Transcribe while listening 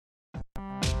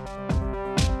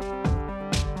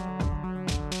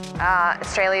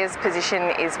Australia's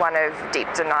position is one of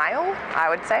deep denial, I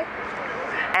would say,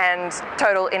 and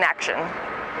total inaction.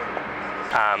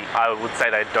 I would say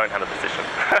they don't have a position.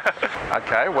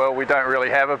 Okay, well, we don't really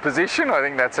have a position. I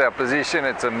think that's our position.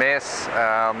 It's a mess.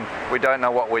 We don't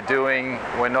know what we're doing.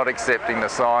 We're not accepting the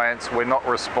science. We're not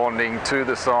responding to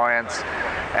the science.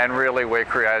 And really, we're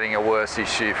creating a worse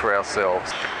issue for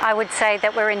ourselves. I would say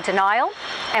that we're in denial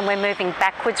and we're moving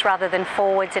backwards rather than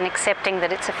forwards and accepting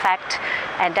that it's a fact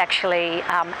and actually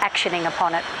actioning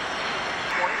upon it.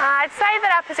 I'd say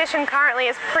that our position currently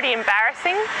is pretty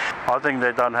embarrassing. I think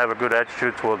they don't have a good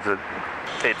attitude towards it.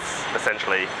 It's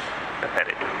essentially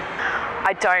pathetic.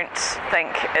 I don't think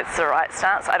it's the right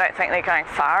stance. I don't think they're going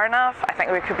far enough. I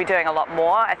think we could be doing a lot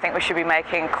more. I think we should be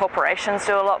making corporations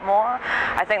do a lot more.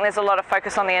 I think there's a lot of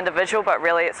focus on the individual, but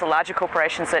really it's the larger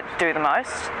corporations that do the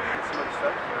most.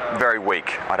 Very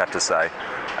weak, I'd have to say.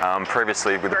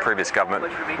 Previously, with the previous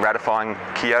government ratifying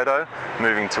Kyoto,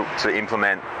 moving to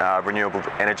implement renewable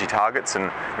energy targets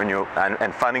and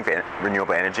funding for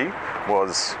renewable energy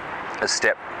was a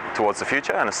step towards the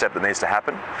future and a step that needs to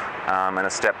happen and a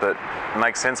step that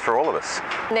makes sense for all of us.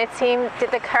 And it seems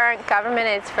that the current government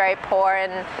is very poor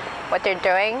in what they're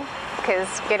doing, because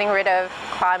getting rid of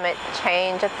climate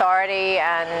change authority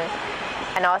and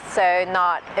also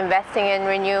not investing in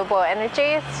renewable energy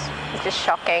is just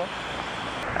shocking.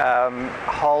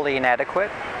 Wholly inadequate.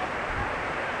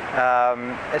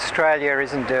 Australia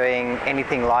isn't doing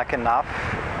anything like enough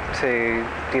to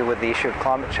deal with the issue of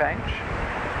climate change.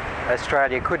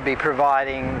 Australia could be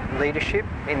providing leadership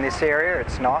in this area,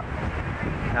 it's not.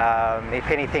 If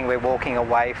anything, we're walking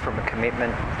away from a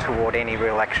commitment toward any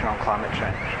real action on climate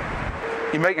change.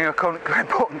 You're making an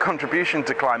important contribution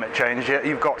to climate change, yet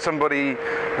you've got somebody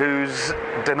who's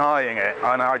denying it,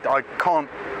 and I can't,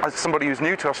 as somebody who's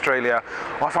new to Australia,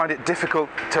 I find it difficult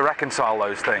to reconcile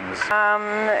those things.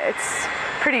 It's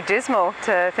pretty dismal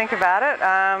to think about it.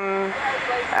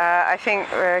 I think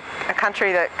we're a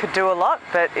country that could do a lot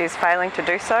but is failing to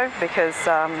do so because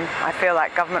I feel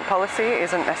like government policy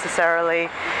isn't necessarily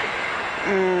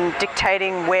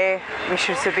dictating where we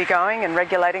should be going and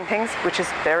regulating things, which is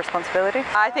their responsibility.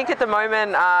 I think at the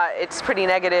moment it's pretty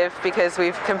negative because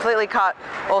we've completely cut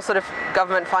all sort of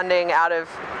government funding out of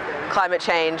climate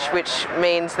change, which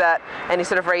means that any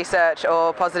sort of research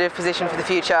or positive position for the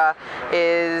future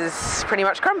is pretty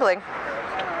much crumbling.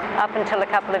 Up until a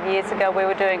couple of years ago we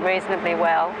were doing reasonably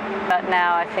well, but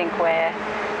now I think we're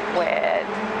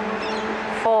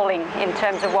falling in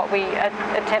terms of what we are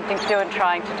attempting to do and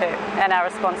trying to do, and our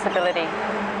responsibility.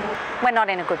 We're not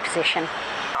in a good position.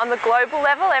 On the global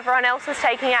level, everyone else is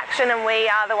taking action and we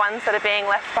are the ones that are being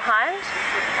left behind.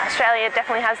 Australia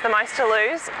definitely has the most to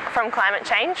lose from climate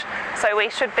change, so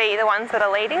we should be the ones that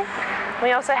are leading.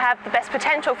 We also have the best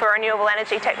potential for renewable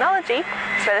energy technology,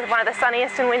 so we're one of the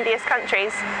sunniest and windiest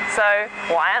countries, so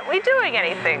why aren't we doing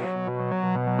anything?